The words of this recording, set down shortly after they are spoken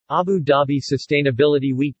Abu Dhabi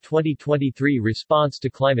Sustainability Week 2023 Response to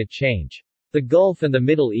climate change. The Gulf and the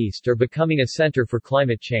Middle East are becoming a center for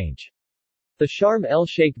climate change. The Sharm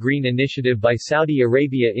el-Sheikh Green Initiative by Saudi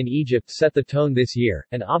Arabia in Egypt set the tone this year,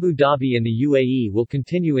 and Abu Dhabi in the UAE will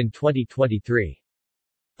continue in 2023.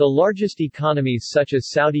 The largest economies such as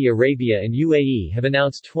Saudi Arabia and UAE have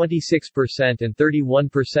announced 26% and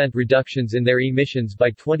 31% reductions in their emissions by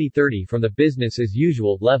 2030 from the business as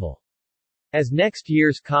usual level. As next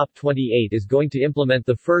year's COP28 is going to implement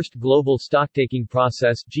the first Global Stocktaking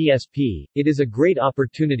Process (GSP), it is a great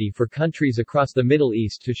opportunity for countries across the Middle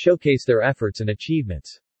East to showcase their efforts and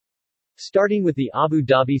achievements. Starting with the Abu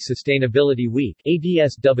Dhabi Sustainability Week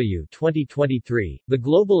 (ADSW 2023), the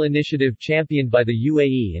global initiative championed by the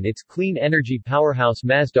UAE and its clean energy powerhouse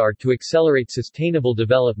Masdar to accelerate sustainable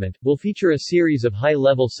development, will feature a series of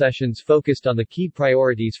high-level sessions focused on the key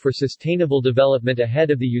priorities for sustainable development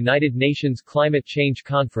ahead of the United Nations Climate Change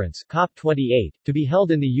Conference (COP28), to be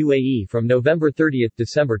held in the UAE from November 30 to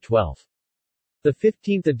December 12. The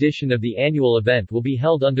 15th edition of the annual event will be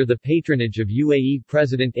held under the patronage of UAE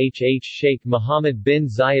President Sheikh Mohammed bin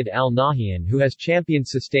Zayed Al Nahyan, who has championed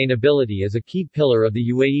sustainability as a key pillar of the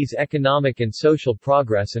UAE's economic and social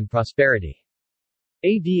progress and prosperity.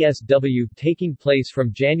 ADSW, taking place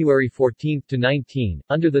from January 14 to 19,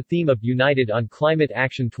 under the theme of United on Climate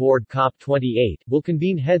Action Toward COP28, will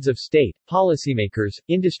convene heads of state, policymakers,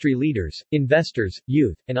 industry leaders, investors,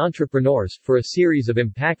 youth, and entrepreneurs, for a series of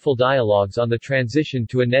impactful dialogues on the transition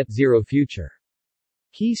to a net-zero future.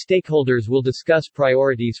 Key stakeholders will discuss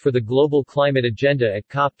priorities for the global climate agenda at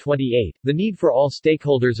COP28, the need for all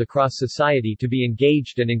stakeholders across society to be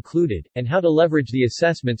engaged and included, and how to leverage the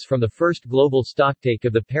assessments from the first global stocktake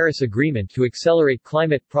of the Paris Agreement to accelerate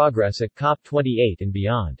climate progress at COP28 and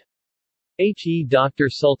beyond. Dr.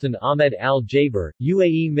 Sultan Ahmed Al Jaber,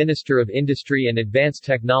 UAE Minister of Industry and Advanced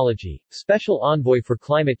Technology, Special Envoy for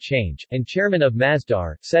Climate Change, and Chairman of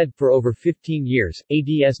Masdar, said, for over 15 years,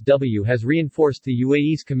 ADSW has reinforced the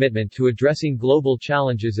UAE's commitment to addressing global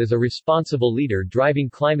challenges as a responsible leader driving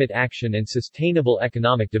climate action and sustainable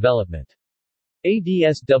economic development.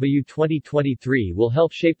 ADSW 2023 will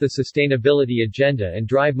help shape the sustainability agenda and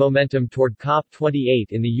drive momentum toward COP28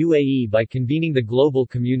 in the UAE by convening the global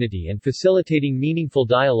community and facilitating meaningful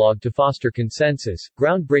dialogue to foster consensus,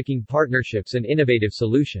 groundbreaking partnerships and innovative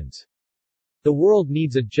solutions. The world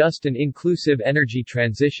needs a just and inclusive energy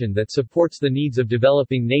transition that supports the needs of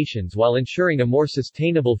developing nations while ensuring a more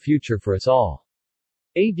sustainable future for us all.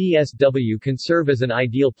 ADSW can serve as an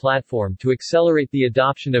ideal platform to accelerate the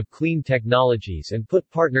adoption of clean technologies and put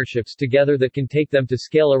partnerships together that can take them to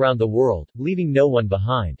scale around the world, leaving no one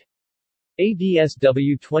behind.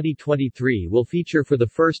 ADSW 2023 will feature for the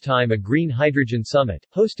first time a Green Hydrogen Summit,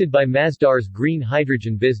 hosted by Masdar's Green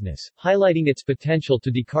Hydrogen Business, highlighting its potential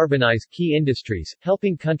to decarbonize key industries,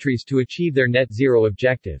 helping countries to achieve their net zero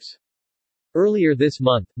objectives. Earlier this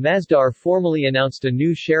month, Masdar formally announced a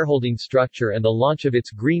new shareholding structure and the launch of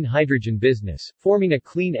its green hydrogen business, forming a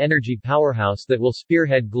clean energy powerhouse that will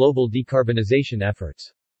spearhead global decarbonization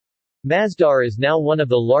efforts. Masdar is now one of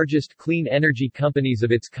the largest clean energy companies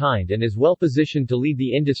of its kind and is well positioned to lead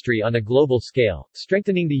the industry on a global scale,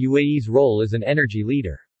 strengthening the UAE's role as an energy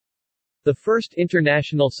leader. The first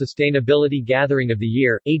International Sustainability Gathering of the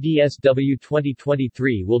year, ADSW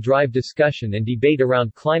 2023, will drive discussion and debate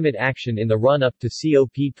around climate action in the run-up to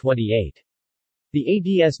COP28. The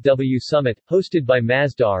ADSW Summit, hosted by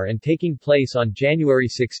Masdar and taking place on January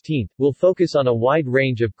 16, will focus on a wide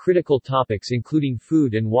range of critical topics including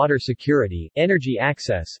food and water security, energy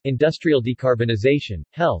access, industrial decarbonization,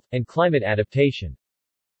 health, and climate adaptation.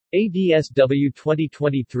 ADSW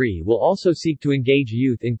 2023 will also seek to engage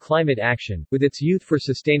youth in climate action, with its Youth for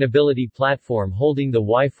Sustainability platform holding the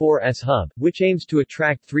Y4S Hub, which aims to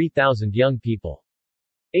attract 3,000 young people.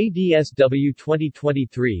 ADSW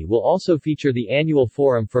 2023 will also feature the annual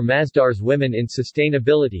forum for Masdar's Women in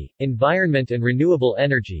Sustainability, Environment and Renewable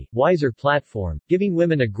Energy, WISER platform, giving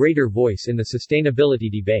women a greater voice in the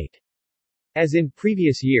sustainability debate. As in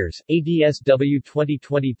previous years, ADSW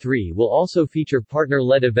 2023 will also feature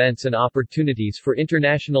partner-led events and opportunities for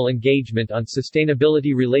international engagement on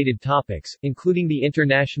sustainability-related topics, including the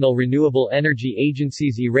International Renewable Energy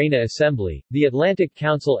Agency's IRENA Assembly, the Atlantic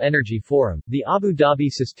Council Energy Forum, the Abu Dhabi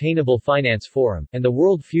Sustainable Finance Forum, and the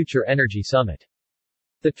World Future Energy Summit.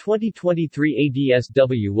 The 2023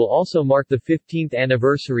 ADSW will also mark the 15th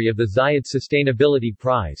anniversary of the Zayed Sustainability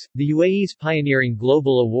Prize, the UAE's pioneering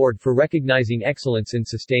global award for recognizing excellence in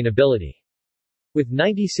sustainability. With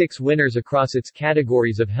 96 winners across its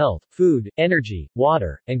categories of health, food, energy,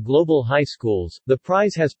 water, and global high schools, the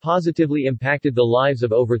prize has positively impacted the lives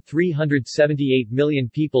of over 378 million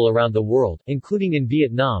people around the world, including in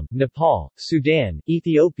Vietnam, Nepal, Sudan,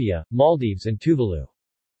 Ethiopia, Maldives and Tuvalu.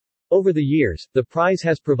 Over the years, the prize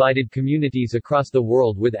has provided communities across the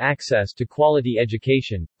world with access to quality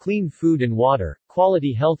education, clean food and water,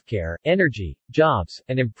 quality healthcare, energy, jobs,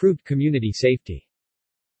 and improved community safety.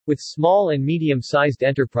 With small and medium-sized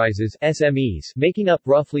enterprises (SMEs) making up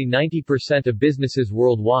roughly 90% of businesses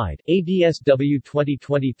worldwide, ADSW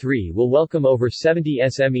 2023 will welcome over 70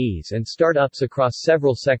 SMEs and startups across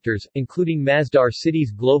several sectors, including Masdar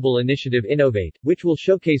City's global initiative Innovate, which will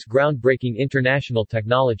showcase groundbreaking international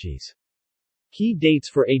technologies. Key dates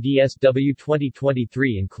for ADSW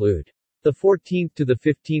 2023 include the 14th to the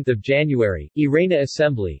 15th of January, IRENA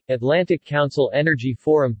Assembly, Atlantic Council Energy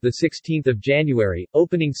Forum, the 16th of January,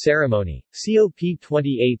 Opening Ceremony,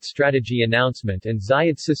 COP28 Strategy Announcement and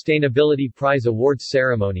Zayed Sustainability Prize Awards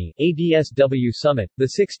Ceremony, ADSW Summit,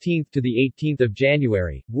 the 16th to the 18th of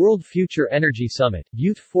January, World Future Energy Summit,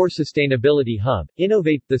 Youth for Sustainability Hub,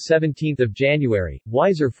 Innovate, the 17th of January,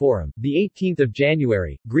 Wiser Forum, the 18th of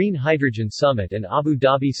January, Green Hydrogen Summit and Abu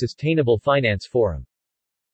Dhabi Sustainable Finance Forum.